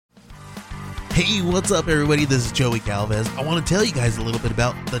Hey, what's up, everybody? This is Joey Galvez. I want to tell you guys a little bit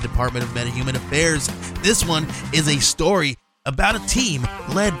about the Department of Meta-Human Affairs. This one is a story about a team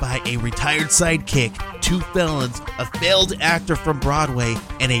led by a retired sidekick, 2 felons, a failed actor from Broadway,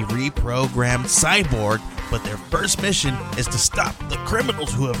 and a reprogrammed cyborg. But their first mission is to stop the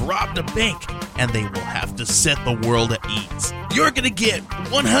criminals who have robbed a bank, and they will have to set the world at ease. You're going to get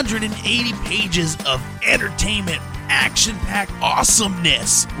 180 pages of entertainment, action-packed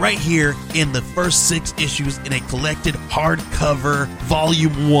awesomeness right here in the first 6 issues in a collected hardcover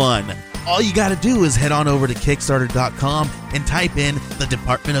volume 1. All you got to do is head on over to Kickstarter.com and type in the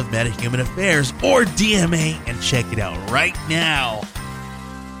Department of Meta-Human Affairs or DMA and check it out right now.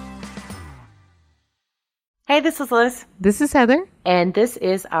 Hey, this is Liz. This is Heather. And this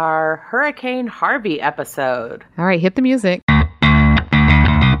is our Hurricane Harvey episode. All right, hit the music.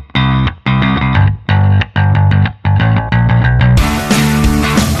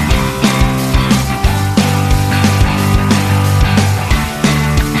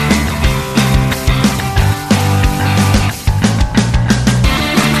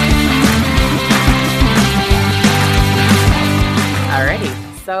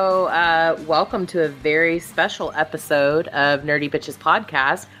 Welcome to a very special episode of Nerdy Bitches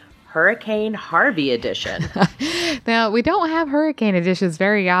Podcast, Hurricane Harvey edition. Now, we don't have hurricane editions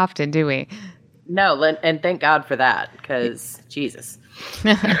very often, do we? No, and thank God for that, because Jesus.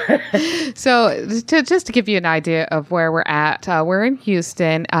 So, just to give you an idea of where we're at, we're in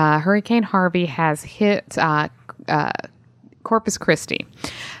Houston. Hurricane Harvey has hit Corpus Christi.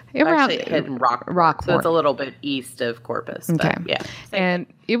 Actually, it hit in Rockport, so it's a little bit east of Corpus. Okay. But yeah. And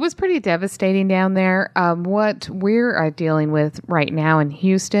it was pretty devastating down there. What we're dealing with right now in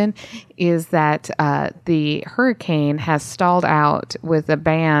Houston is that the hurricane has stalled out with a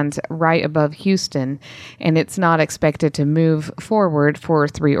band right above Houston, and it's not expected to move forward for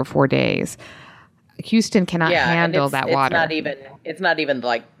 3 or 4 days. Houston cannot handle that water. It's not even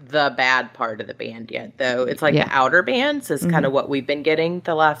like the bad part of the band yet, though. It's like the outer bands is kind of what we've been getting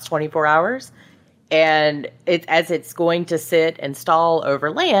the last 24 hours. And as it's going to sit and stall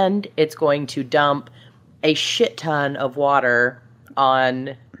over land, it's going to dump a shit ton of water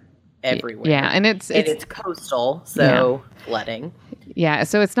on everywhere. Yeah, and it's coastal, so flooding. Yeah,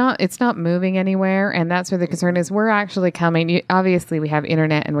 so it's not moving anywhere, and that's where the concern is. We're actually coming. Obviously, we have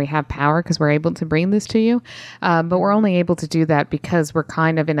internet and we have power because we're able to bring this to you, but we're only able to do that because we're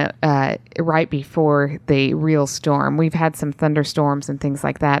kind of in a right before the real storm. We've had some thunderstorms and things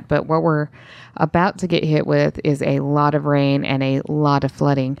like that, but what we're about to get hit with is a lot of rain and a lot of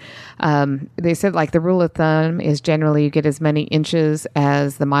flooding. They said like the rule of thumb is generally you get as many inches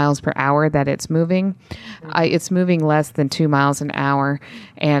as the miles per hour that it's moving. It's moving less than 2 miles an hour.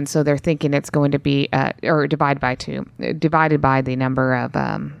 And so they're thinking it's going to be, or divided by the number of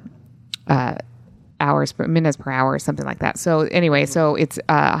minutes per hour, or something like that. So anyway, so it's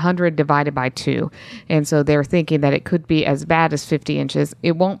 100 divided by 2. And so they're thinking that it could be as bad as 50 inches.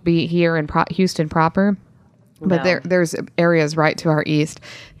 It won't be here in Houston proper, but there's areas right to our east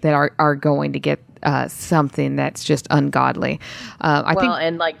that are going to get something that's just ungodly. I think,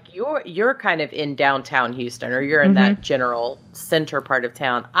 and like you're kind of in downtown Houston, or you're in that general center part of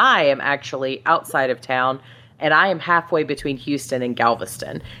town. I am actually outside of town, and I am halfway between Houston and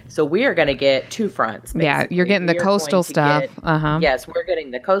Galveston. So we are going to get 2 fronts. Basically. Yeah, you're getting the coastal stuff. Yes, we're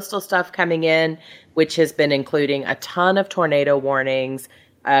getting the coastal stuff coming in, which has been including a ton of tornado warnings.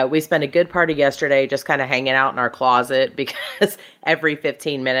 We spent a good part of yesterday just kind of hanging out in our closet because every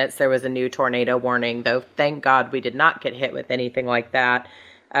 15 minutes there was a new tornado warning, though thank God we did not get hit with anything like that.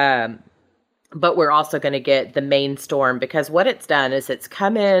 But we're also going to get the main storm because what it's done is it's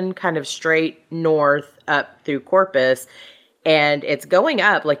come in kind of straight north up through Corpus, and it's going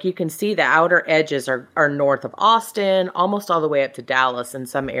up. Like you can see the outer edges are north of Austin, almost all the way up to Dallas in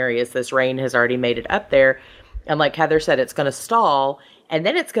some areas. This rain has already made it up there. And like Heather said, it's going to stall. And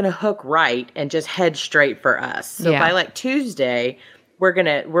then it's going to hook right and just head straight for us. So by like Tuesday, we're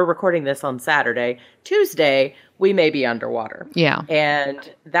recording this on Saturday. Tuesday, we may be underwater. Yeah. And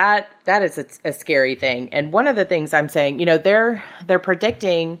that is a scary thing. And one of the things I'm saying, they're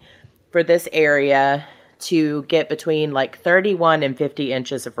predicting for this area to get between like 31 and 50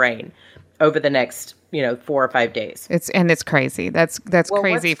 inches of rain over the next 4 or 5 days. It's crazy. That's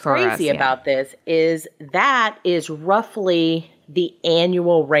crazy for us. What's crazy about this is that is roughly the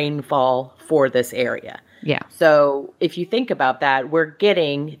annual rainfall for this area. Yeah. So if you think about that, we're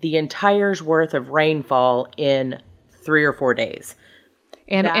getting the entire's worth of rainfall in 3 or 4 days.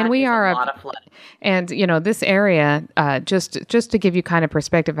 and we are a lot of flooding. and this area, just to give you kind of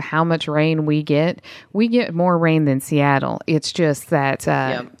perspective of how much rain we get more rain than Seattle. It's just that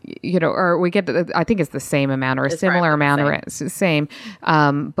or we get I think it's the same amount or a similar amount or same,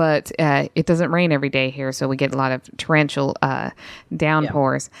 but it doesn't rain every day here, so we get a lot of torrential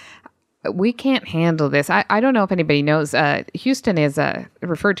downpours. We can't handle this. I don't know if anybody knows. Houston is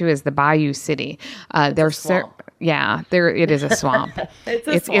referred to as the Bayou City. There's swamp. there it is a swamp.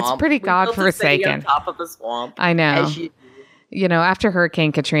 It's pretty godforsaken. On top of a swamp. I know. After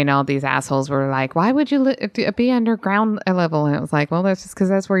Hurricane Katrina, all these assholes were like, "Why would you be underground level?" And it was like, "Well, that's just because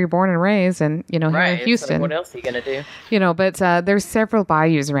that's where you're born and raised, and here in Houston. So what else are you gonna do?" But there's several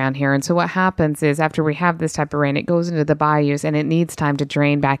bayous around here, and so what happens is after we have this type of rain, it goes into the bayous, and it needs time to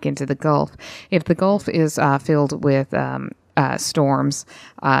drain back into the Gulf. If the Gulf is filled with storms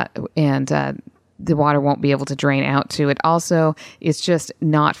and the water won't be able to drain out to it. Also, it's just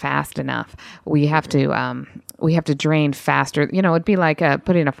not fast enough. We have to drain faster. It'd be like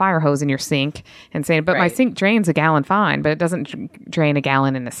putting a fire hose in your sink and saying, "But my sink drains a gallon fine," but it doesn't drain a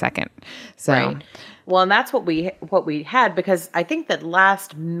gallon in a second. So, well, and that's what we had, because I think that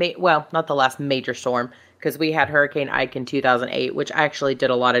not the last major storm, because we had Hurricane Ike in 2008, which actually did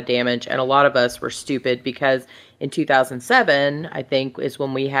a lot of damage, and a lot of us were stupid because in 2007, I think, is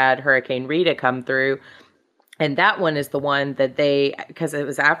when we had Hurricane Rita come through. And that one is the one that because it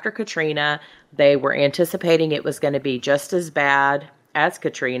was after Katrina, they were anticipating it was going to be just as bad as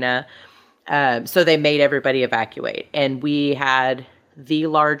Katrina. So they made everybody evacuate. And we had the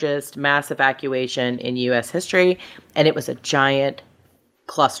largest mass evacuation in U.S. history. And it was a giant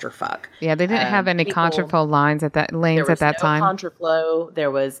clusterfuck. Yeah, they didn't have any contraflow lanes at that time.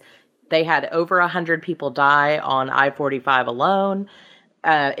 Contraflow. They had over 100 people die on I-45 alone.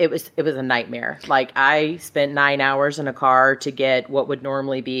 It was a nightmare. Like, I spent 9 hours in a car to get what would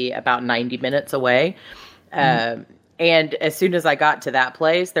normally be about 90 minutes away. And as soon as I got to that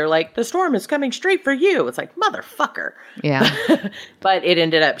place, they're like, "The storm is coming straight for you." It's like, motherfucker. Yeah. But it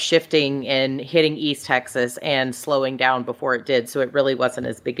ended up shifting and hitting East Texas and slowing down before it did. So it really wasn't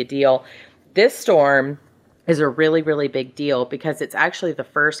as big a deal. This storm is a really, really big deal because it's actually the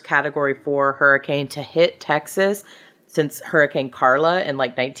first Category 4 hurricane to hit Texas since Hurricane Carla in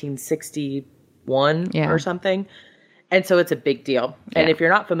like 1961 or something. And so it's a big deal. And if you're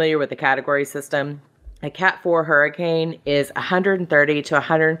not familiar with the category system, a Cat 4 hurricane is 130 to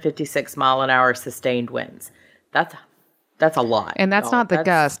 156 mile an hour sustained winds. That's a lot. And that's not the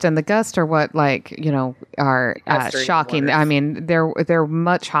gust. And the gusts are what, are shocking. I mean, they're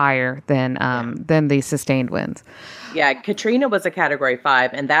much higher than the sustained winds. Yeah, Katrina was a Category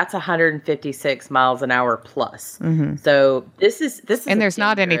 5, and that's 156 miles an hour plus. Mm-hmm. So this is. And there's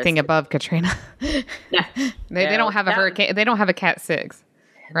not anything above Katrina. They don't have a hurricane. They don't have a Cat 6.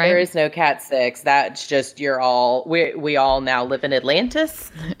 Right? There is no Cat 6. That's just we all now live in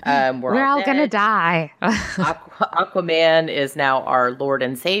Atlantis. We're all gonna die. Aquaman is now our Lord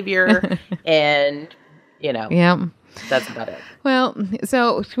and Savior, and that's about it. Well,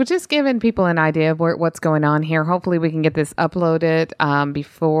 so we're just giving people an idea of what's going on here. Hopefully we can get this uploaded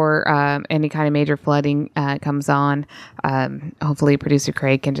before any kind of major flooding comes on. Hopefully producer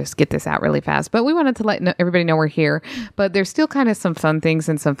Craig can just get this out really fast. But we wanted to let everybody know we're here. But there's still kind of some fun things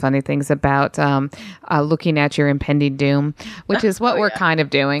and some funny things about looking at your impending doom, which is what we're kind of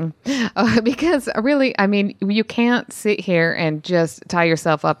doing. Because really, I mean, you can't sit here and just tie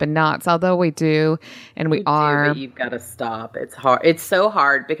yourself up in knots, although we do, and we are. But you've got to stop. It's hard. It's so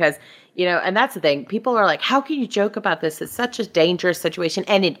hard because, and that's the thing. People are like, how can you joke about this? It's such a dangerous situation.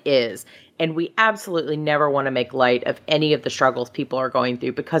 And it is. And we absolutely never want to make light of any of the struggles people are going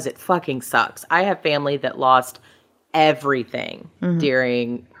through because it fucking sucks. I have family that lost everything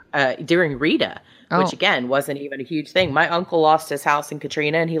during Rita, which again wasn't even a huge thing. My uncle lost his house in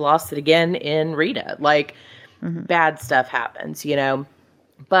Katrina and he lost it again in Rita. Like, bad stuff happens,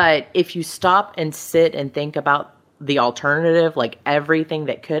 But if you stop and sit and think about the alternative, like everything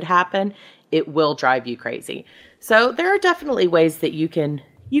that could happen, it will drive you crazy. So there are definitely ways that you can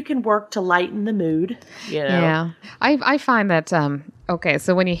work to lighten the mood. Yeah, I find that okay,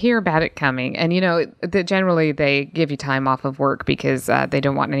 so when you hear about it coming, and that generally they give you time off of work because they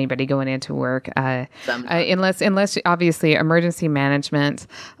don't want anybody going into work unless obviously emergency management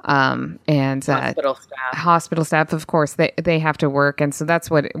and hospital staff, of course, they have to work, and so that's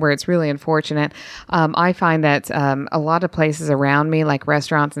where it's really unfortunate. I find that a lot of places around me, like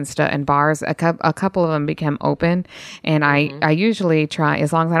restaurants and stuff and bars, a couple of them become open, and I usually try,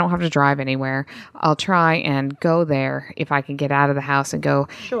 as long as I don't have to drive anywhere, I'll try and go there if I can get out of the house and go.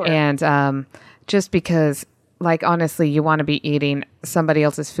 Sure. And just because like, honestly, you want to be eating somebody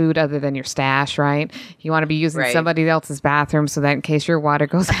else's food other than your stash, right? You want to be using somebody else's bathroom so that in case your water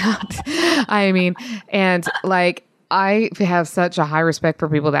goes out. I mean, and like, I have such a high respect for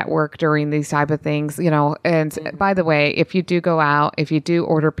people that work during these type of things, you know. And by the way, if you do go out, if you do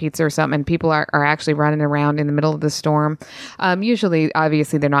order pizza or something, and people are actually running around in the middle of the storm, usually,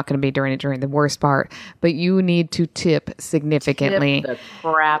 obviously, they're not going to be during the worst part, but you need to tip significantly. Tip the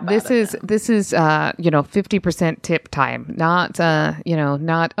crap this out is of them. this is 50% tip time, not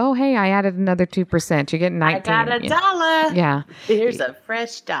not, oh hey, I added another 2%. You're getting 19. I got $1. Yeah, Here's a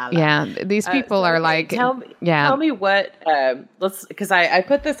fresh dollar. yeah. These people are like, tell me what, because I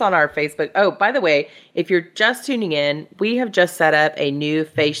put this on our Facebook. Oh, by the way, if you're just tuning in, we have just set up a new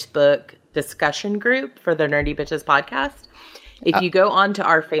Facebook discussion group for the Nerdy Bitches podcast. If you go onto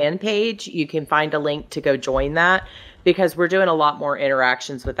our fan page, you can find a link to go join that, because we're doing a lot more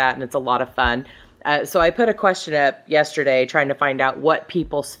interactions with that, and it's a lot of fun. So I put a question up yesterday trying to find out what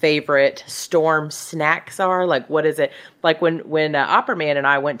people's favorite storm snacks are. Like, what is it? Like when Opera Man and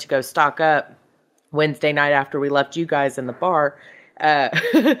I went to go stock up Wednesday night after we left you guys in the bar. That's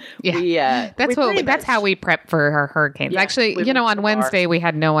how we prep for our hurricanes. Yeah, actually, on Wednesday we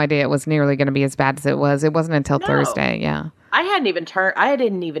had no idea it was nearly going to be as bad as it was. It wasn't until Thursday. Yeah. I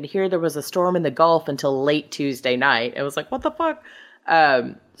didn't even hear there was a storm in the Gulf until late Tuesday night. It was like, what the fuck?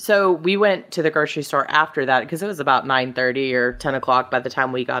 So we went to the grocery store after that, because it was about 9:30 or 10 o'clock by the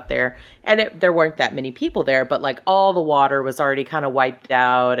time we got there. And there weren't that many people there, but like all the water was already kind of wiped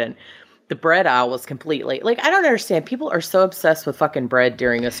out, and the bread aisle was completely, like, I don't understand. People are so obsessed with fucking bread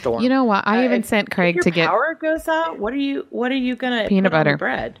during a storm. You know what? I even sent Craig to get power goes out. What are you gonna peanut butter on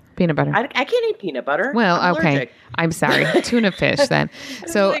bread? Peanut butter. I can't eat peanut butter. Well, I'm okay. allergic. I'm sorry. Tuna fish then.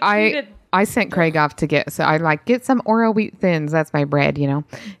 So I sent Craig off to get some Oro wheat thins. That's my bread,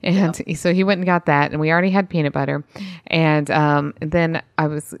 And so he went and got that, and we already had peanut butter. And then I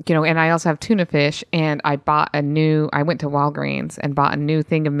was, and I also have tuna fish, and I went to Walgreens and bought a new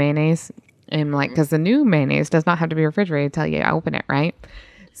thing of mayonnaise. And like, because the new mayonnaise does not have to be refrigerated until you open it, right?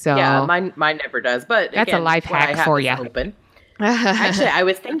 So yeah, mine never does. But that's again, a life hack for you. Open. Actually, I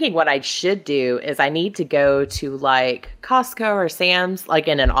was thinking what I should do is I need to go to like Costco or Sam's, like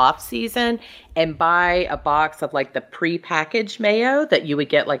in an off season, and buy a box of like the pre-packaged mayo that you would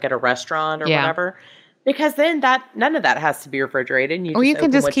get like at a restaurant or whatever. Because then none of that has to be refrigerated. And you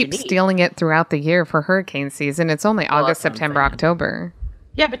can just keep stealing it throughout the year for hurricane season. It's only August, September, October.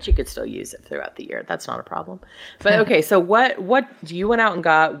 Yeah, but you could still use it throughout the year. That's not a problem. But okay, so what you went out and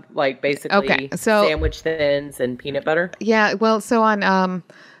got, like, basically sandwich thins and peanut butter? Yeah, well, so on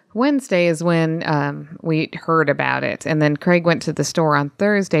Wednesday is when we heard about it, and then Craig went to the store on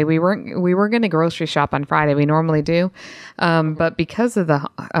Thursday. We were going to grocery shop on Friday. We normally do, but because of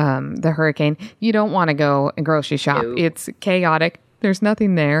the hurricane, you don't want to go and grocery shop. No. It's chaotic. There's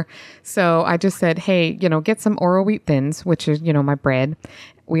nothing there. So I just said, hey, get some Oro wheat thins, which is, my bread.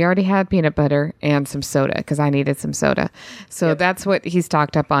 We already had peanut butter and some soda because I needed some soda. So that's what he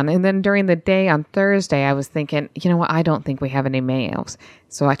stocked up on. And then during the day on Thursday, I was thinking, what? I don't think we have any mayos.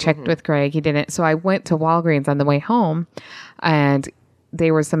 So I checked with Greg. He didn't. So I went to Walgreens on the way home, and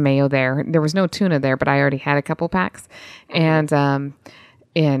there was some mayo there. There was no tuna there, but I already had a couple packs. And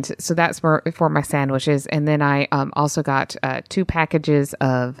so that's for my sandwiches. And then I also got two packages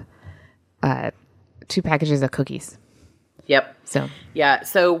of cookies. Yep.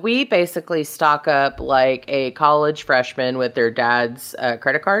 So we basically stock up like a college freshman with their dad's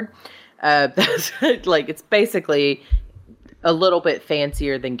credit card. That's like, it's basically a little bit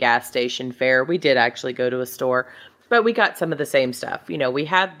fancier than gas station fare. We did actually go to a store, but we got some of the same stuff. We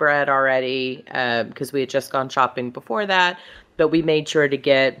had bread already because we had just gone shopping before that. But we made sure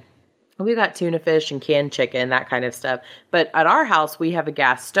to we got tuna fish and canned chicken, that kind of stuff. But at our house, we have a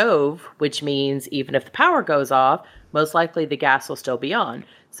gas stove, which means even if the power goes off, most likely the gas will still be on.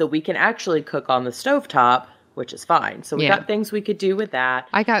 So we can actually cook on the stovetop, which is fine. So we got things we could do with that.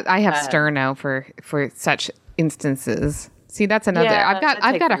 I have sterno for such instances. See, that's another. I've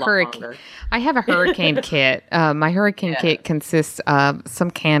got a hurricane. Longer. I have a hurricane kit. My hurricane kit consists of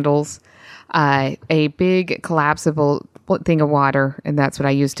some candles, a big collapsible thing of water, and that's what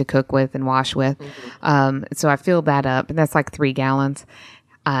I use to cook with and wash with. So I filled that up, and that's like 3 gallons.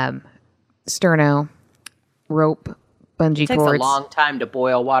 Sterno, rope, bungee cords. It takes a long time to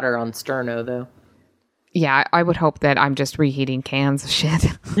boil water on sterno, though. Yeah, I would hope that I'm just reheating cans of shit.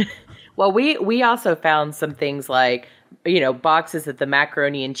 Well, we also found some things like boxes of the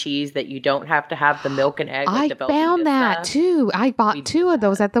macaroni and cheese that you don't have to have the milk and egg. I the found that stuff. too. I bought two of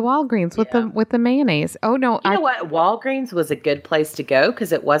those at the Walgreens with the mayonnaise. Oh no! You know what? Walgreens was a good place to go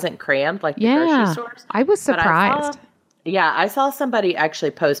because it wasn't crammed like the grocery stores. I was surprised. I saw somebody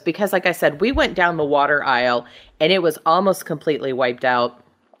actually post because, like I said, we went down the water aisle and it was almost completely wiped out.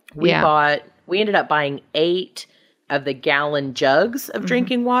 We ended up buying 8 of the gallon jugs of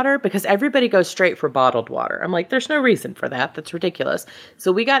drinking water because everybody goes straight for bottled water. I'm like, there's no reason for that. That's ridiculous.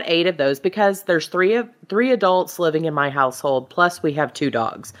 So we got 8 of those because there's three adults living in my household, plus we have 2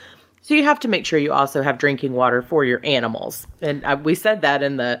 dogs. So you have to make sure you also have drinking water for your animals. And we said that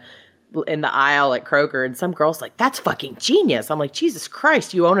in the aisle at Kroger, and some girl's like, that's fucking genius. I'm like, Jesus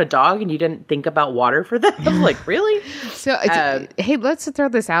Christ, you own a dog and you didn't think about water for them? I'm like, really? So, hey, let's throw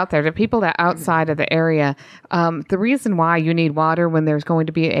this out there to people that outside of the area. The reason why you need water when there's going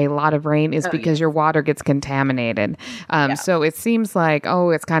to be a lot of rain is because your water gets contaminated. So it seems like,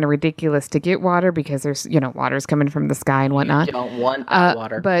 it's kind of ridiculous to get water because there's, water's coming from the sky and whatnot. You don't want that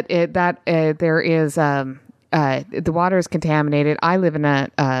water. But there is... the water is contaminated. I live in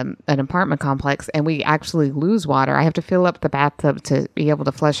an apartment complex, and we actually lose water. I have to fill up the bathtub to be able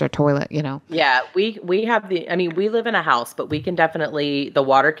to flush our toilet. Yeah, we have we live in a house, but we can definitely, the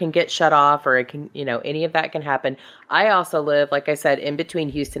water can get shut off, or it can, any of that can happen. I also live, like I said, in between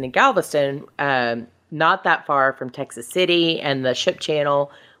Houston and Galveston, not that far from Texas City and the ship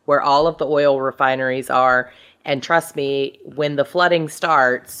channel where all of the oil refineries are. And trust me, when the flooding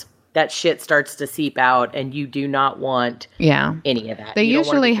starts, that shit starts to seep out, and you do not want any of that. They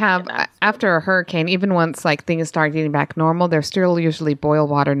usually have, after a hurricane, even once like things start getting back normal, there's still usually boil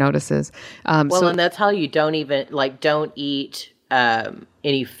water notices. And that's how you don't eat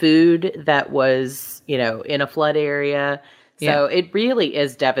any food that was, in a flood area. So it really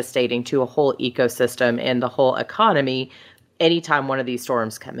is devastating to a whole ecosystem and the whole economy anytime one of these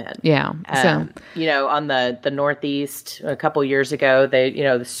storms come in. Yeah. On the Northeast a couple years ago, the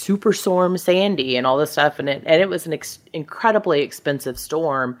superstorm Sandy and all this stuff. And it was an incredibly expensive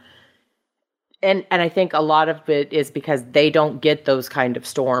storm. And I think a lot of it is because they don't get those kind of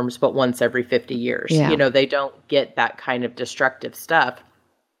storms, but once every 50 years, they don't get that kind of destructive stuff.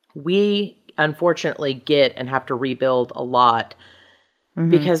 We unfortunately get and have to rebuild a lot.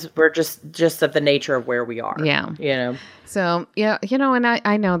 Because we're just of the nature of where we are. Yeah. So, and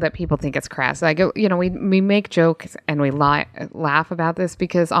I know that people think it's crass. Like, we make jokes and we laugh about this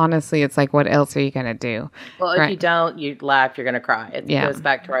because honestly, it's like, what else are you going to do? Well, if you don't, you laugh, you're going to cry. It goes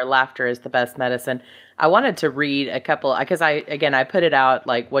back to our laughter is the best medicine. I wanted to read a couple, because I put it out,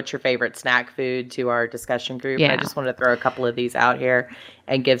 like, what's your favorite snack food to our discussion group. Yeah. I just want to throw a couple of these out here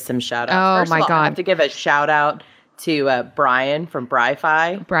and give some shout outs. Oh, my God. I have to give a shout out to Brian from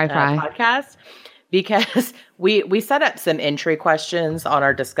Bri-Fi podcast, because we set up some entry questions on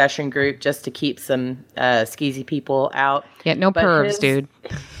our discussion group just to keep some skeezy people out. Yeah, no pervs, dude.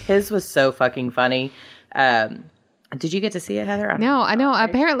 His was so fucking funny. Did you get to see it, Heather? No, I know.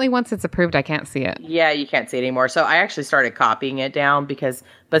 Apparently, once it's approved, I can't see it. Yeah, you can't see it anymore. So I actually started copying it down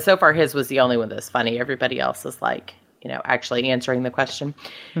but so far his was the only one that's funny. Everybody else is like, actually answering the question.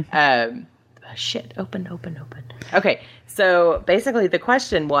 Shit, open. Okay, so basically the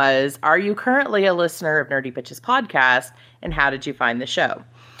question was, are you currently a listener of Nerdy Bitches podcast, and how did you find the show?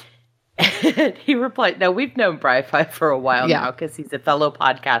 And he replied, no, we've known Bri-Fi for a while now because he's a fellow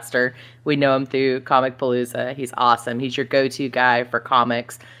podcaster. We know him through Comic Palooza. He's awesome. He's your go-to guy for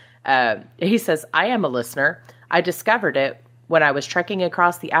comics. He says, I am a listener. I discovered it when I was trekking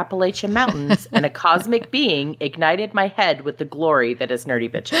across the Appalachian Mountains and a cosmic being ignited my head with the glory that is Nerdy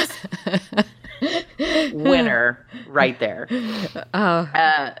Bitches. Winner right there.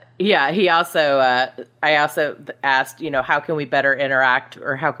 He also, I also asked, how can we better interact,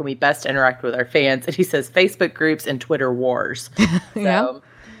 or how can we best interact with our fans? And he says Facebook groups and Twitter wars. So,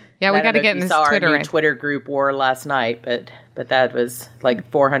 we got to get in this Twitter group war last night, but that was like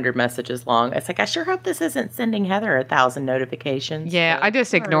 400 messages long. It's like, I sure hope this isn't sending Heather 1,000 notifications. Yeah, I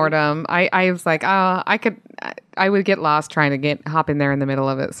just ignored them. I was like, I would get lost trying to hop in there in the middle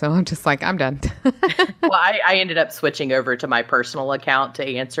of it. So I'm just like, I'm done. Well, I ended up switching over to my personal account to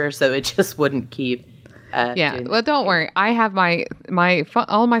answer, so it just wouldn't keep. Well, don't worry. I have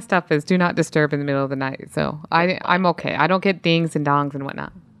all my stuff is do not disturb in the middle of the night, so I'm okay. I don't get dings and dongs and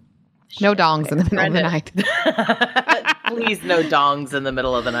whatnot. No dongs in the middle of the night. Please, no dongs in the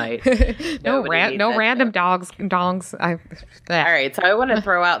middle of the night. No random dongs. All right, so I want to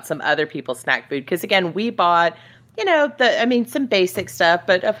throw out some other people's snack food, because again, we bought, some basic stuff,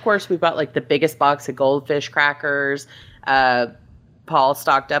 but of course we bought like the biggest box of Goldfish crackers. Paul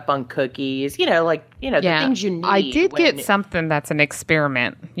stocked up on cookies, the things you need. I did get something that's an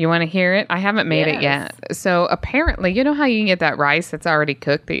experiment. You want to hear it? I haven't made it yet. So apparently, you know how you can get that rice that's already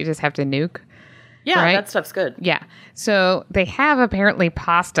cooked that you just have to nuke? Yeah, right? That stuff's good. Yeah. So they have apparently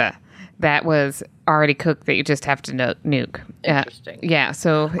pasta that was already cooked that you just have to nuke. Interesting. Yeah.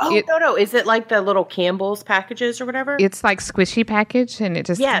 So no. Is it like the little Campbell's packages or whatever? It's like squishy package, and it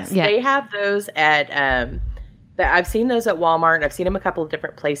just they have those at I've seen those at Walmart, and I've seen them a couple of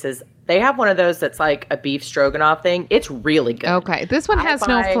different places. They have one of those that's like a beef stroganoff thing. It's really good. Okay. This one has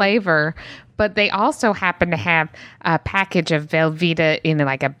no flavor, but they also happen to have a package of Velveeta in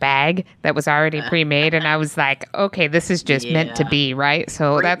like a bag that was already pre-made, and I was like, okay, this is just meant to be, right?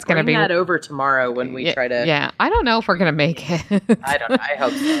 So that's going to be... Bring that over tomorrow when we try to... Yeah, I don't know if we're going to make it. I don't know. I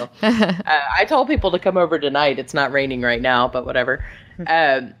hope so. I told people to come over tonight. It's not raining right now, but whatever.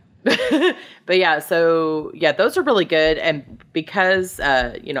 But those are really good. And because,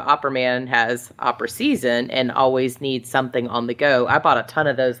 Opera Man has opera season and always needs something on the go, I bought a ton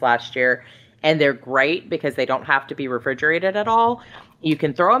of those last year, and they're great because they don't have to be refrigerated at all. You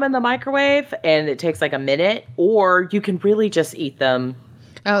can throw them in the microwave and it takes like a minute, or you can really just eat them.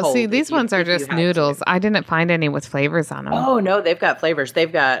 Oh, see, these ones are just noodles. I didn't find any with flavors on them. Oh, no, they've got flavors.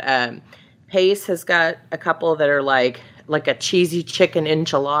 They've got, Pace has got a couple that are like a cheesy chicken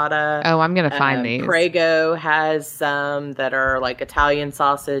enchilada. Oh, I'm going to find these. Prego has some that are like Italian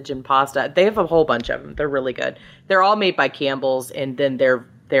sausage and pasta. They have a whole bunch of them. They're really good. They're all made by Campbell's, and then they're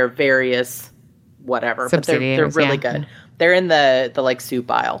various whatever. But they're really good. They're in the like soup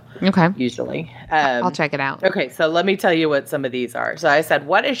aisle. Okay. Usually. I'll check it out. Okay, so let me tell you what some of these are. So I said,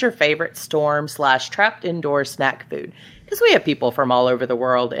 what is your favorite storm/trapped indoor snack food? Because we have people from all over the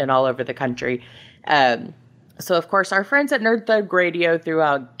world and all over the country. So, of course, our friends at Nerd Thug Radio threw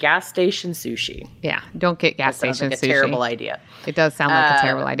out gas station sushi. Yeah, don't get gas station like sushi. A terrible idea. It does sound like a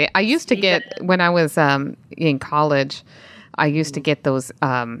terrible idea. I used to get, when I was in college, I used to get those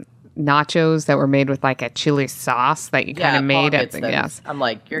nachos that were made with like a chili sauce that you kind of made. Yes. I'm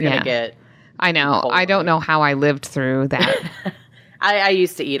like, you're going to get... I know. I don't know how I lived through that. I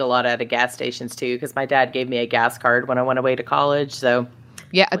used to eat a lot at gas stations, too, because my dad gave me a gas card when I went away to college, so...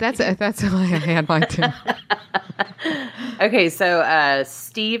 Yeah, that's why I had mine too. Okay, so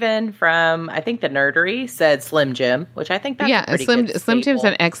Steven from, I think, the Nerdery said Slim Jim, which I think that's a pretty good Slim Jim's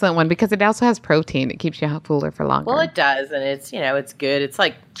an excellent one because it also has protein. It keeps you fuller for longer. Well, it does, and it's, it's good. It's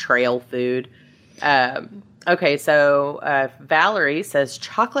like trail food. Okay, so Valerie says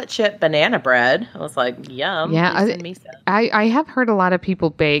chocolate chip banana bread. I was like, yum. Yeah, I have heard a lot of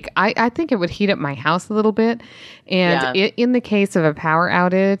people bake. I think it would heat up my house a little bit. And in the case of a power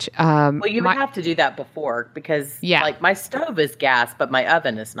outage... well, you would have to do that before because like my stove is gas, but my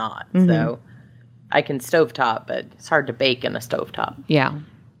oven is not. Mm-hmm. So I can stovetop, but it's hard to bake in a stovetop. Yeah.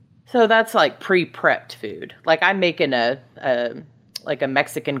 So that's like pre-prepped food. Like I'm making a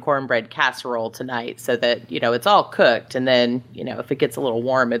Mexican cornbread casserole tonight so that, it's all cooked. And then, if it gets a little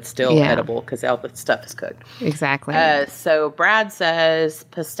warm, it's still edible because all the stuff is cooked. Exactly. So Brad says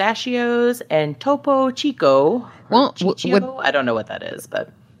pistachios and Topo Chico. Well, I don't know what that is,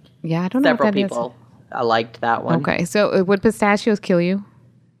 but I don't know what that is. Several people liked that one. Okay. So would pistachios kill you?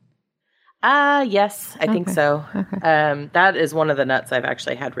 Yes, I think so. Okay. That is one of the nuts I've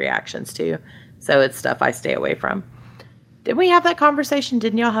actually had reactions to. So it's stuff I stay away from. Did we have that conversation?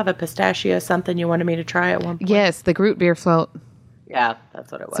 Didn't y'all have a pistachio something you wanted me to try at one point? Yes, the Groot beer float. Yeah,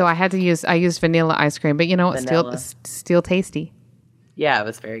 that's what it was. So I used vanilla ice cream, but it's still tasty. Yeah, it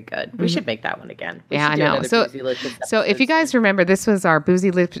was very good. We should make that one again. I know. So if you guys remember, this was our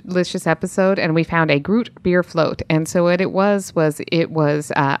Boozy Licious episode, and we found a Groot beer float. And so what it was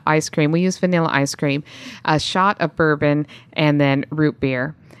ice cream. We used vanilla ice cream, a shot of bourbon, and then root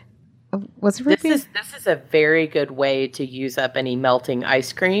beer. Was it root beer? This is a very good way to use up any melting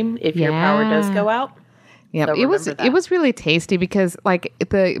ice cream if your power does go out. Yeah, so it was really tasty because like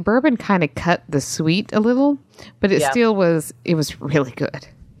the bourbon kind of cut the sweet a little, but it still was really good.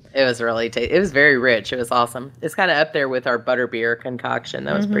 It was really tasty. It was very rich. It was awesome. It's kind of up there with our butterbeer concoction.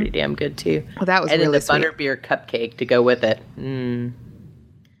 That was pretty damn good too. Well, that was and really then the butterbeer cupcake to go with it.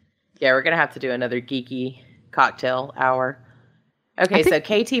 Yeah, we're gonna have to do another geeky cocktail hour. Okay, so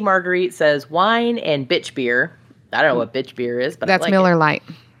KT Marguerite says wine and bitch beer. I don't know what bitch beer is, but that's I like Miller Lite.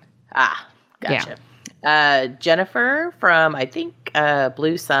 Ah, gotcha. Yeah. Jennifer from I think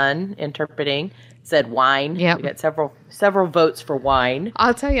Blue Sun Interpreting said wine. Yeah, we got several votes for wine.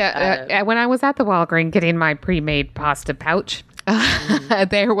 I'll tell you, when I was at the Walgreens getting my pre-made pasta pouch,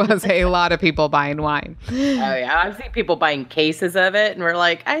 There was a lot of people buying wine. Oh yeah, I've seen people buying cases of it, and we're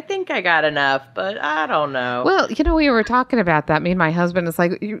like, I think I got enough, but I don't know. Well, we were talking about that. Me and my husband. It's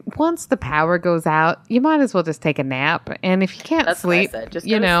like once the power goes out, you might as well just take a nap. And if you can't That's sleep, what I said. Just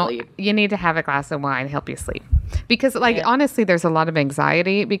go to sleep. you need to have a glass of wine help you sleep. Because, honestly, there's a lot of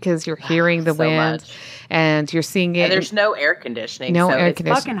anxiety because you're hearing the wind much. and you're seeing it. And there's no air conditioning. It's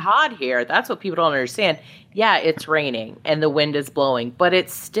fucking hot here. That's what people don't understand. Yeah, it's raining and the wind is blowing, but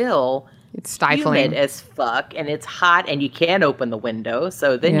it's still stifling humid as fuck, and it's hot, and you can't open the window.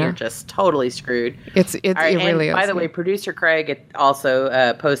 So then you're just totally screwed. It really is. By the way, producer Craig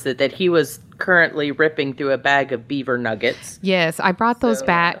also posted that he was currently ripping through a bag of beaver nuggets. Yes, I brought those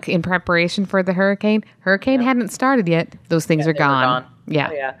back in preparation for the hurricane. Hurricane hadn't started yet. Those things are gone. Yeah.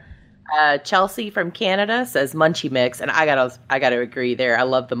 Oh, yeah. Chelsea from Canada says Munchie Mix, and I gotta agree there. I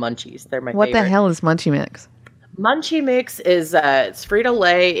love the Munchies. They're my favorite. What the hell is Munchie Mix? Munchie Mix is it's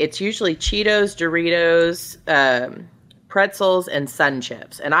Frito-Lay. It's usually Cheetos, Doritos, pretzels, and Sun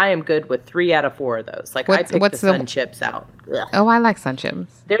Chips. And I am good with 3 out of 4 of those. Like I picked the Sun Chips out. Ugh. Oh, I like Sun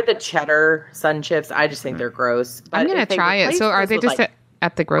Chips. They're the cheddar Sun Chips. I just think they're gross. I'm going to try it. So are they just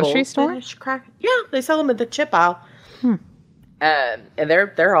at the grocery store? Yeah, they sell them at the chip aisle. And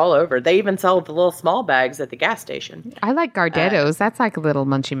they're all over. They even sell the little small bags at the gas station. I like Gardettos. That's like a little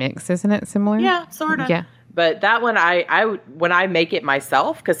Munchie Mix, isn't it? Similar? Yeah, sort of. Yeah. But that one, when I make it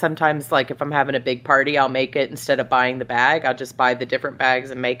myself, because sometimes, like, if I'm having a big party, I'll make it instead of buying the bag. I'll just buy the different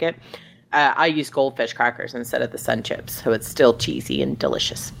bags and make it. I use goldfish crackers instead of the Sun Chips, so it's still cheesy and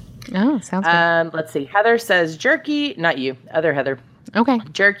delicious. Oh, sounds good. Let's see. Heather says jerky. Not you. Other Heather. Okay.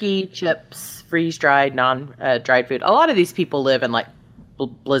 Jerky, chips, freeze-dried, non-dried food. A lot of these people live in, like,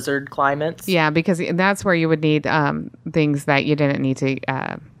 blizzard climates. Yeah, because that's where you would need things that you didn't need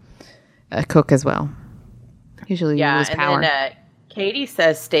to cook as well. Usually you lose power. And then Katie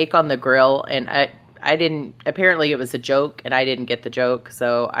says steak on the grill, and I didn't, apparently it was a joke, and I didn't get the joke,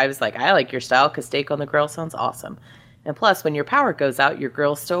 so I was like, I like your style, because steak on the grill sounds awesome. And plus, when your power goes out, your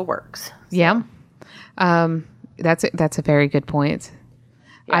grill still works. So. Yeah. That's a very good point.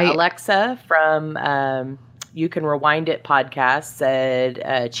 Yeah, Alexa from You Can Rewind It podcast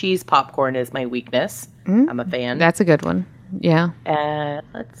said cheese popcorn is my weakness. I'm a fan. That's a good one. Yeah.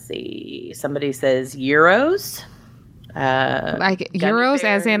 Let's see. Somebody says gyros. Like gyros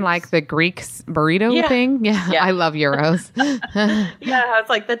as in like the Greek burrito thing? Yeah. I love gyros. Yeah, I was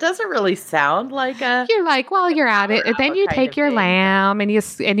like, that doesn't really sound like a... You're like, well, you're at it. And then you take your lamb and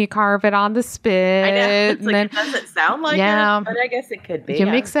you carve it on the spit. I know. It's like, it doesn't sound like it, but I guess it could be. You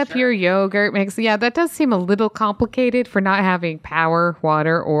mix up your yogurt. That does seem a little complicated for not having power,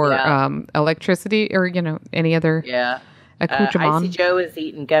 water, or electricity or, any other... Yeah. Icy Joe is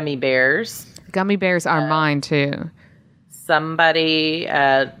eating gummy bears. Gummy bears are mine too. Somebody,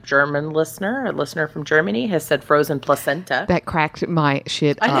 a German listener, a listener from Germany, has said frozen placenta. That cracked my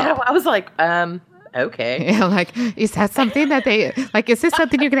shit up. I know. I was like, okay. Yeah, like, is that something that they like? Is this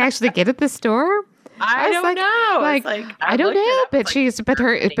something you can actually get at the store? I don't know. Like, I don't know, but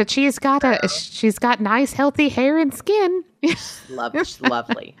she's got nice healthy hair and skin.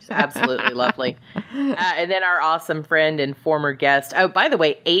 Lovely, absolutely lovely. And then our awesome friend and former guest. Oh, by the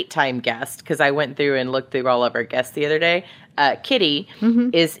way, 8-time guest, because I went through and looked through all of our guests the other day. Kitty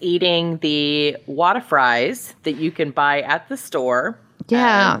is eating the Whata fries that you can buy at the store.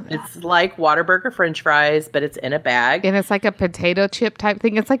 Yeah. It's like Whataburger French fries, but it's in a bag. And it's like a potato chip type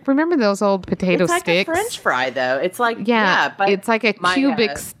thing. It's like, remember those old potato sticks? It's like a French fry, though. It's like, but it's like a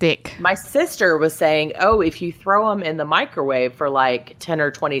cubic stick. My sister was saying, if you throw them in the microwave for like 10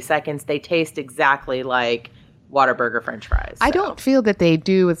 or 20 seconds, they taste exactly like Whataburger French fries. I don't feel that they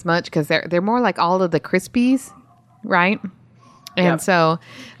do as much because they're more like all of the Crispies, right? And so...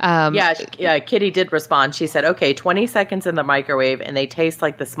 Kitty did respond. She said, 20 seconds in the microwave, and they taste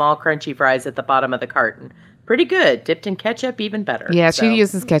like the small crunchy fries at the bottom of the carton. Pretty good. Dipped in ketchup, even better. Yeah, she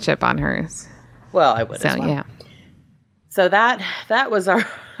uses ketchup on hers. Well, I would as well. Yeah. So that was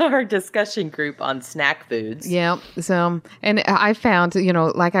our discussion group on snack foods. Yeah. So, and I found,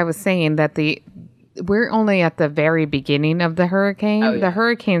 like I was saying, that we're only at the very beginning of the hurricane. Oh, yeah. The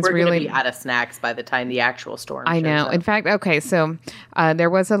hurricane's we're really... going to be out of snacks by the time the actual storm I know. Up. In fact, so there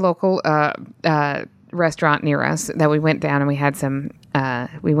was a local restaurant near us that we went down and we had some...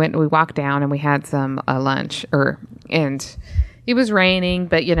 we walked down and we had some lunch. And it was raining,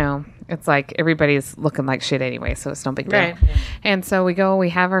 but, it's like everybody's looking like shit anyway, so it's no big deal. Right. And so we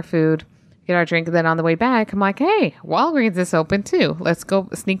have our food, get our drink. And then on the way back, I'm like, hey, Walgreens is open too. Let's go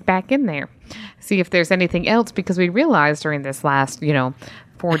sneak back in there, see if there's anything else, because we realized during this last,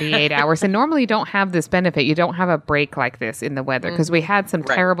 48 hours, and normally you don't have this benefit. You don't have a break like this in the weather, because we had some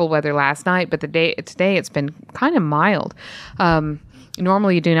terrible weather last night, but today it's been kind of mild.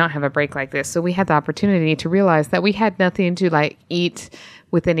 Normally you do not have a break like this. So we had the opportunity to realize that we had nothing to like eat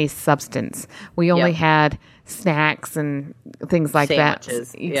with any substance. We only had snacks and things like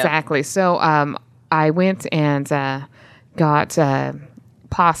Sandwiches. that. Exactly. So I went and got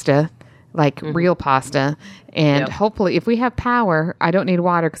pasta, like real pasta. And hopefully if we have power, I don't need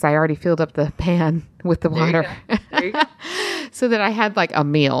water because I already filled up the pan with the water. There you go. So that I had like a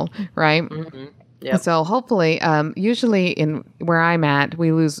meal, right? Mm-hmm. Yep. So hopefully, usually in where I'm at,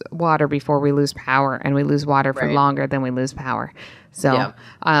 we lose water before we lose power, and we lose water for longer than we lose power. So,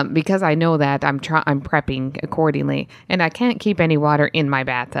 because I know that, I'm prepping accordingly, and I can't keep any water in my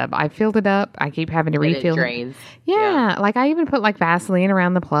bathtub. I filled it up. I keep having to refill it. Drains. Yeah, like I even put like Vaseline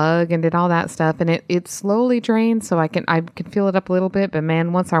around the plug and did all that stuff, and it slowly drains, so I can fill it up a little bit. But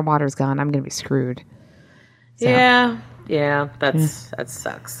man, once our water's gone, I'm gonna be screwed. So. Yeah, that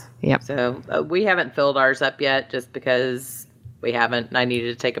sucks. Yep. So we haven't filled ours up yet just because we haven't. And I needed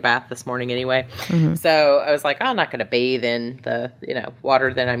to take a bath this morning anyway. Mm-hmm. So I was like, I'm not going to bathe in the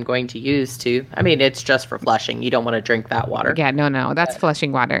water that I'm going to use to. I mean, it's just for flushing. You don't want to drink that water. Yeah, no. That's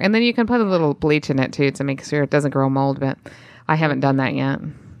flushing water. And then you can put a little bleach in it too to make sure it doesn't grow mold. But I haven't done that yet.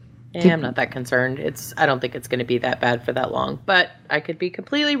 Yeah, I'm not that concerned. I don't think it's going to be that bad for that long, but I could be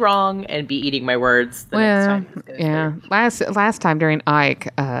completely wrong and be eating my words the next time. Yeah. Last time during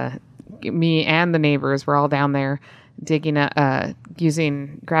Ike, me and the neighbors were all down there digging,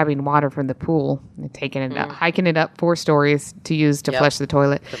 grabbing water from the pool and taking it up, hiking it up 4 stories to use to flush the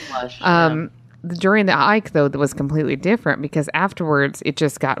toilet. To flush, during the Ike though, that was completely different because afterwards it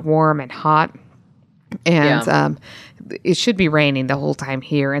just got warm and hot. And it should be raining the whole time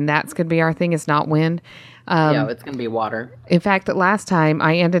here, and that's going to be our thing. It's not wind. It's going to be water. In fact, the last time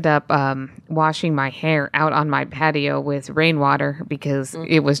I ended up washing my hair out on my patio with rainwater because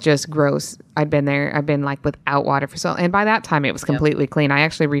it was just gross. I've been like without water for so, and by that time it was completely clean. I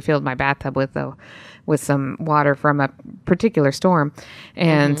actually refilled my bathtub with some water from a particular storm,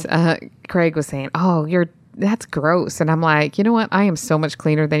 and Craig was saying, "Oh, that's gross." And I'm like, you know what? I am so much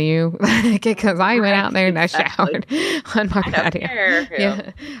cleaner than you because I went out there and I showered on my patio.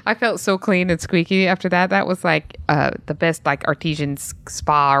 Yeah. I felt so clean and squeaky after that. That was like the best like artesian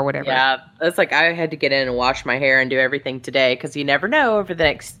spa or whatever. Yeah. It's like I had to get in and wash my hair and do everything today because you never know over the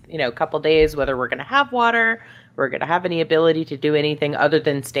next, couple days whether we're going to have water, we're going to have any ability to do anything other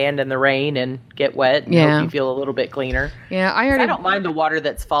than stand in the rain and get wet and hope you feel a little bit cleaner. Yeah, I don't mind the water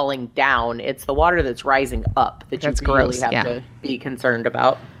that's falling down. It's the water that's rising up that you really have to be concerned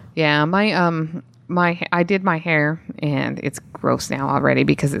about. Yeah, I did my hair and it's gross now already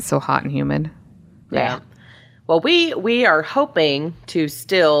because it's so hot and humid. Yeah. Well, we are hoping to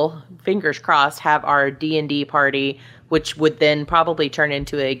still, fingers crossed, have our D&D party, which would then probably turn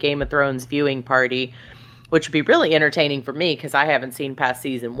into a Game of Thrones viewing party, which would be really entertaining for me because I haven't seen past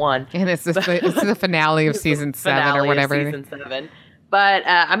season 1. And it's the finale of season 7 or whatever. Season 7. But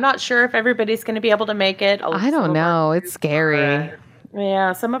I'm not sure if everybody's going to be able to make it. I don't know. It's scary.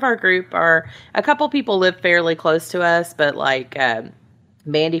 Some of our group a couple people live fairly close to us, but like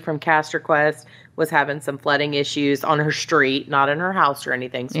Mandy from Caster Quest was having some flooding issues on her street, not in her house or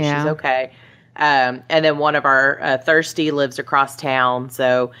anything, so she's okay. And then one of our Thirsty lives across town,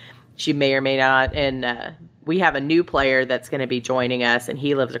 so she may or may not. And we have a new player that's going to be joining us, and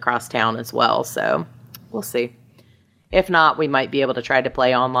he lives across town as well. So we'll see. If not, we might be able to try to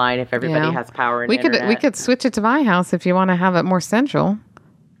play online if everybody has power and internet. We could switch it to my house if you want to have it more central.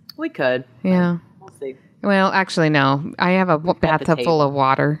 We could. Yeah. We'll see. Well, actually, no. I have a bathtub full of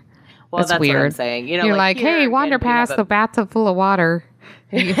water. Well, that's weird. What I'm saying. You're like, hey, wander past the bathtub full of water.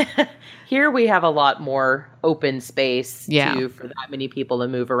 Here we have a lot more open space for that many people to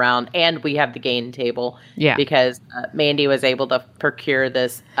move around. And we have the game table. Yeah. Because Mandy was able to procure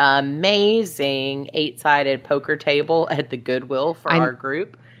this amazing 8-sided poker table at the Goodwill for our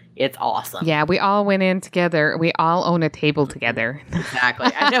group. It's awesome. Yeah, we all went in together. We all own a table together. Exactly.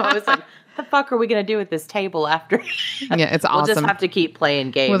 I know. I was like, what the fuck are we going to do with this table after? Yeah, it's awesome. We'll just have to keep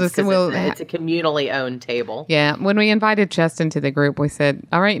playing games it's a communally owned table. Yeah, when we invited Justin to the group, we said,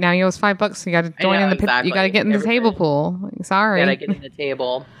 all right, now you owe us $5. You got to join you got to get in the table pool. Sorry. You got to get in the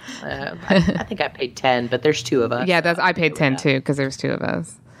table. I think I paid 10, but there's 2 of us. Yeah, I paid 10 too because there's 2 of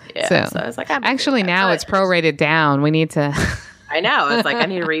us. Yeah, so I was like, actually now it's prorated down. We need to... I know. It's like, I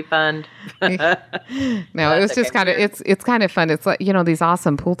need a refund. No, it was just kind of, it's kind of fun. It's like, these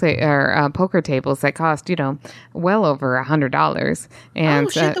awesome poker tables that cost, well over $100. And oh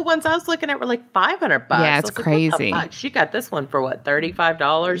shit, the ones I was looking at were like $500. Yeah, it's crazy. She got this one for what,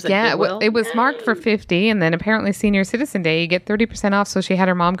 $35? Yeah, it was marked for $50, and then apparently Senior Citizen Day, you get 30% off. So she had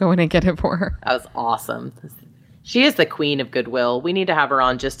her mom go in and get it for her. That was awesome. She is the queen of Goodwill. We need to have her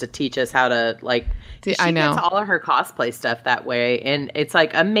on just to teach us how to She I know. gets all of her cosplay stuff that way, and it's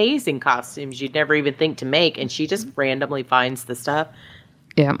like amazing costumes you'd never even think to make, and she just randomly finds the stuff.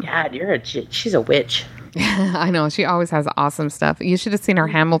 Yeah. God, she's a witch. I know. She always has awesome stuff. You should have seen her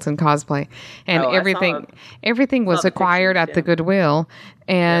Hamilton cosplay. And everything was acquired at the Goodwill,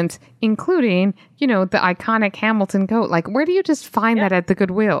 and including, the iconic Hamilton coat. Like, where do you just find that at the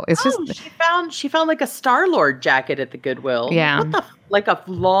Goodwill? It's she found like a Star-Lord jacket at the Goodwill. Yeah. Like a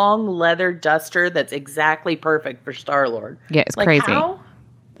long leather duster that's exactly perfect for Star-Lord. Yeah, it's crazy. How?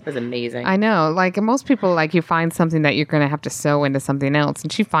 It was amazing. I know. Like, most people, you find something that you're going to have to sew into something else,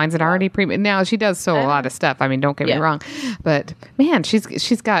 and she finds it already now, she does sew a lot of stuff. I mean, don't get me wrong. But, man, she's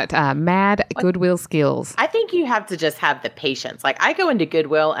got mad Goodwill skills. I think you have to just have the patience. Like, I go into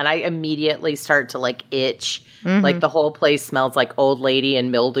Goodwill, and I immediately start to, itch. Mm-hmm. Like, the whole place smells like old lady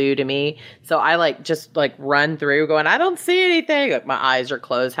and mildew to me. So I, just run through going, I don't see anything. Like, my eyes are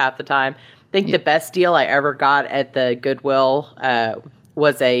closed half the time. I think the best deal I ever got at the Goodwill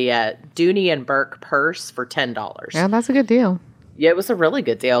was a Dooney and Burke purse for $10. Yeah, that's a good deal. Yeah, it was a really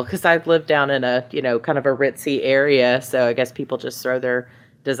good deal because I lived down in a, kind of a ritzy area. So I guess people just throw their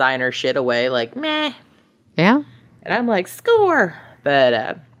designer shit away like, meh. Yeah. And I'm like, score.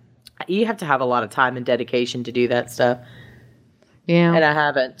 But you have to have a lot of time and dedication to do that stuff. Yeah. And I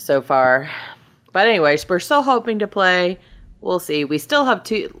haven't so far. But anyways, we're still hoping to play. We'll see. We still have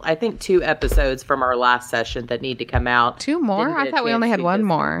two episodes from our last session that need to come out. 2 more? I thought we only had 1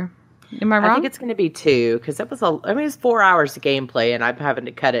 more. Am I wrong? I think it's going to be 2 because it's 4 hours of gameplay, and I'm having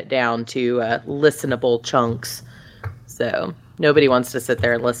to cut it down to listenable chunks. So nobody wants to sit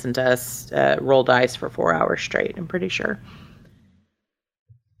there and listen to us roll dice for 4 hours straight, I'm pretty sure.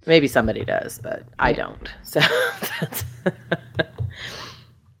 Maybe somebody does, but I don't. So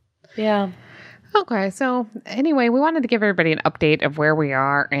yeah. Okay, so anyway, we wanted to give everybody an update of where we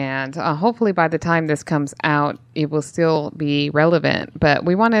are, and hopefully by the time this comes out, it will still be relevant. But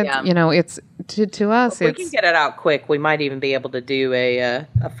we wanted, it's to us. If we can get it out quick, we might even be able to do a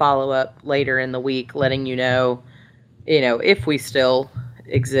follow-up later in the week, letting you know, if we still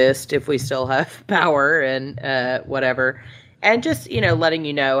exist, if we still have power and whatever, and just, letting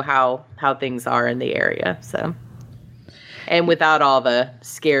you know how things are in the area, so... And without all the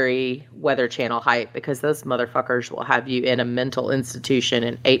scary Weather Channel hype, because those motherfuckers will have you in a mental institution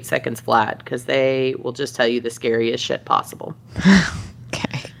in 8 seconds flat, because they will just tell you the scariest shit possible.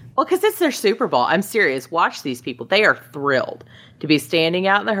 Okay. Well, because it's their Super Bowl. I'm serious. Watch these people. They are thrilled to be standing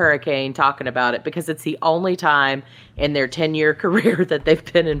out in the hurricane talking about it, because it's the only time in their 10-year career that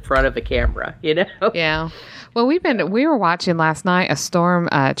they've been in front of a camera, Yeah. Well, we were watching last night a storm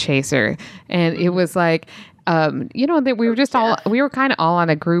chaser, and it was like... that we were just we were kind of all on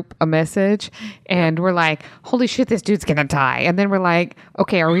a message, and we're like, holy shit, this dude's gonna die. And then we're like,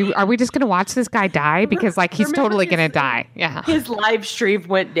 okay, are we just gonna watch this guy die? Because he's totally gonna die. Yeah. His live stream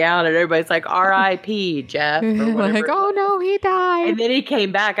went down and everybody's like, R.I.P. Jeff. Like, oh no, he died. And then he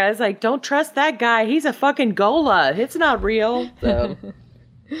came back. I was like, don't trust that guy. He's a fucking Gola. It's not real. So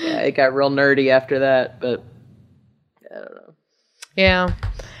yeah, it got real nerdy after that, but I don't know. Yeah.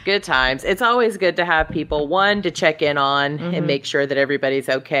 Good times. It's always good to have people, one, to check in on and make sure that everybody's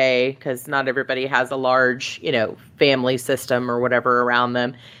okay, because not everybody has a large, family system or whatever around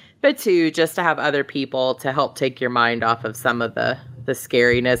them. But 2, just to have other people to help take your mind off of some of the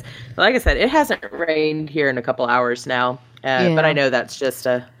scariness. Like I said, it hasn't rained here in a couple hours now, but I know that's just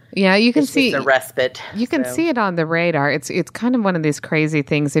you can see a respite. You can see it on the radar. It's kind of one of these crazy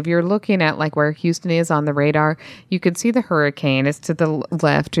things. If you're looking at where Houston is on the radar, you can see the hurricane. It's to the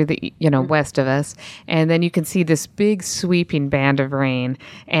left or the west of us, and then you can see this big sweeping band of rain,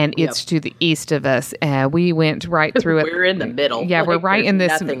 and it's to the east of us. We went right through it. We're in the middle. Yeah, we're right in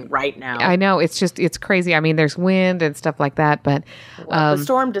this. Nothing right now. I know. It's crazy. I mean, there's wind and stuff like that, but the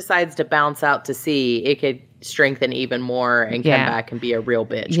storm decides to bounce out to sea. It could strengthen even more and come back and be a real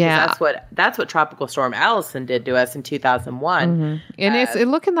bitch. Yeah, that's what Tropical Storm Allison did to us in 2001. Mm-hmm. And it's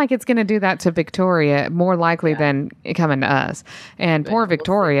looking like it's going to do that to Victoria more likely than coming to us. And poor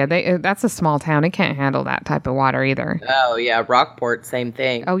Victoria, that's a small town. It can't handle that type of water either. Oh yeah, Rockport, same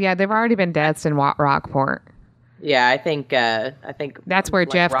thing. Oh yeah, they've already been deaths in Rockport. Yeah, I think that's where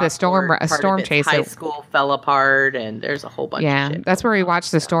like Jeff, the storm Rockport, chaser, high school fell apart, and there's a whole bunch. of shit that's where we going on.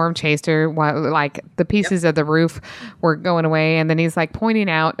 watched the storm chaser while like the pieces of the roof were going away, and then he's like pointing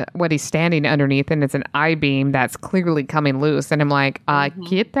out what he's standing underneath, and it's an I-beam that's clearly coming loose, and I'm like,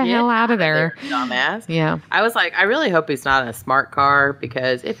 get the hell out of there, dumbass. Yeah, I was like, I really hope he's not in a smart car,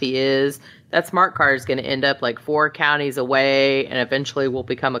 because if he is, that smart car is going to end up like 4 counties away, and eventually will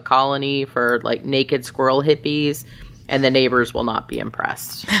become a colony for like naked squirrel hippies, and the neighbors will not be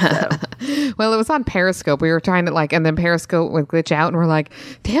impressed. So. Well, it was on Periscope. We were trying to and then Periscope would glitch out, and we're like,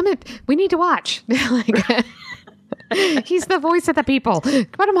 damn it, we need to watch. He's the voice of the people.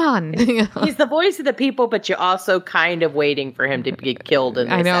 Put him on. He's the voice of the people, but you're also kind of waiting for him to get killed. In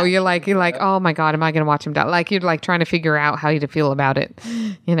this I know action, you're like, oh my God, am I going to watch him die? Like you're like trying to figure out how you to feel about it.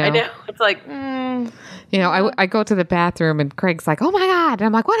 I know. It's like, I go to the bathroom and Craig's like, oh my God. And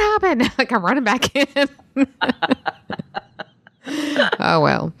I'm like, what happened? Like I'm running back in. Oh,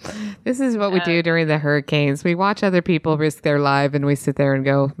 well, this is what we do during the hurricanes. We watch other people risk their life and we sit there and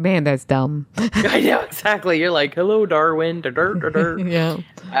go, man, that's dumb. I know, exactly. You're like, hello, Darwin. Yeah.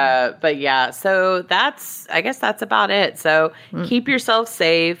 But yeah, so I guess that's about it. So keep yourself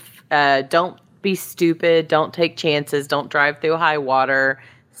safe. Don't be stupid. Don't take chances. Don't drive through high water.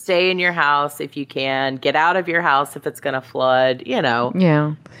 Stay in your house if you can. Get out of your house if it's going to flood.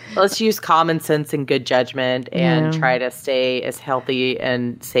 Yeah. Let's use common sense and good judgment and try to stay as healthy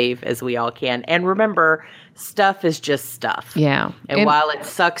and safe as we all can. And remember, stuff is just stuff. Yeah. And while it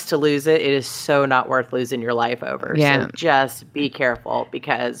sucks to lose it, it is so not worth losing your life over. Yeah. So just be careful,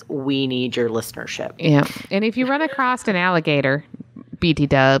 because we need your listenership. Yeah. And if you run across an alligator, BT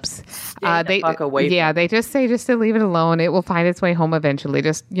dubs. They just say just to leave it alone. It will find its way home eventually.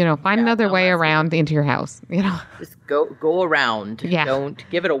 Just, find another way around into your house, Just go around. Yeah. Don't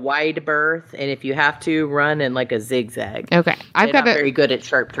give it a wide berth. And if you have to, run in like a zigzag. Okay. They're not very good at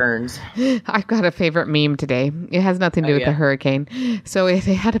sharp turns. I've got a favorite meme today. It has nothing to do with the hurricane. So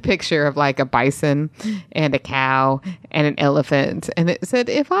they had a picture of like a bison and a cow and an elephant. And it said,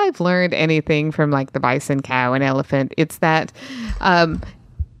 if I've learned anything from like the bison, cow, and elephant, it's that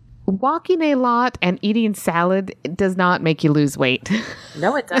walking a lot and eating salad does not make you lose weight.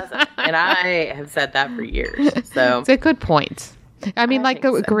 No, it doesn't. And I have said that for years. So it's a good point. I mean, like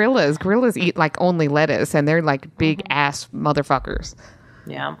the gorillas eat like only lettuce, and they're like big ass motherfuckers.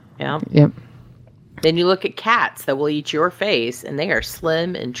 Yeah. Yep. Then you look at cats that will eat your face, and they are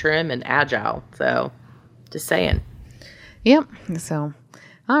slim and trim and agile. So, just saying. Yep. So,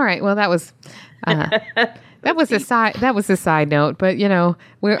 all right. Well, that was that was a side note, but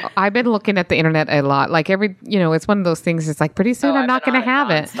I've been looking at the internet a lot. Like it's one of those things. It's like pretty soon I'm not going to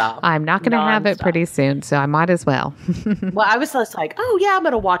have it. I'm not going to have it pretty soon, so I might as well. Well, I was just like, oh yeah, I'm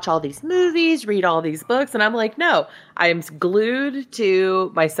going to watch all these movies, read all these books, and I'm like, no, I'm glued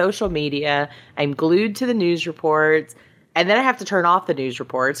to my social media. I'm glued to the news reports, and then I have to turn off the news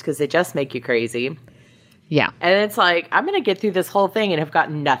reports because they just make you crazy. Yeah. And it's like, I'm going to get through this whole thing and have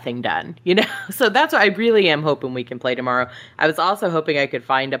gotten nothing done, So that's what I really am hoping we can play tomorrow. I was also hoping I could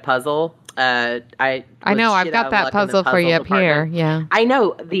find a puzzle. I know, I've got that puzzle for you up here. Yeah. I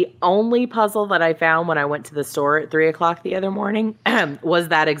know. The only puzzle that I found when I went to the store at 3:00 the other morning was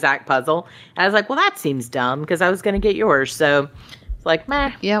that exact puzzle. And I was like, well, that seems dumb, because I was going to get yours. So it's like,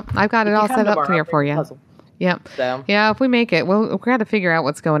 meh. Yep. I've got it all set up here for you. Puzzle. Yep. So. Yeah, if we make it, we've got to figure out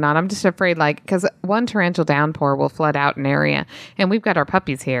what's going on. I'm just afraid, because one torrential downpour will flood out an area, and we've got our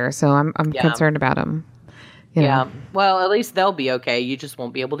puppies here, so I'm concerned about them. Yeah. Well, at least they'll be okay. You just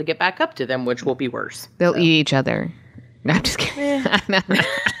won't be able to get back up to them, which will be worse. They'll eat each other. No, I'm just kidding.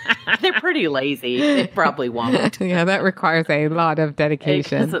 They're pretty lazy. They probably won't. Yeah, that requires a lot of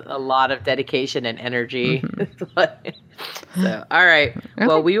dedication. A lot of dedication and energy. Mm-hmm. So, all right. Okay.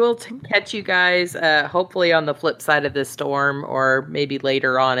 Well, we will catch you guys hopefully on the flip side of this storm, or maybe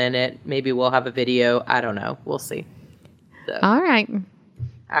later on in it. Maybe we'll have a video. I don't know. We'll see. So. All right.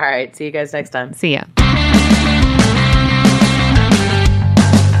 All right. See you guys next time. See ya.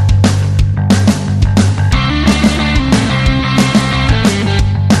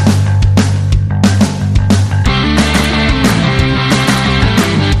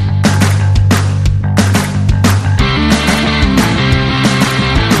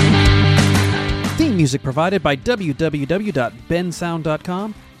 Music provided by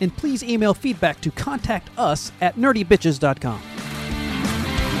www.bensound.com, and please email feedback to contact us at nerdybitches.com.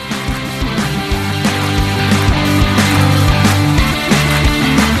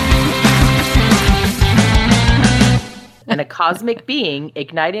 And a cosmic being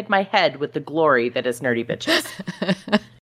ignited my head with the glory that is Nerdy Bitches.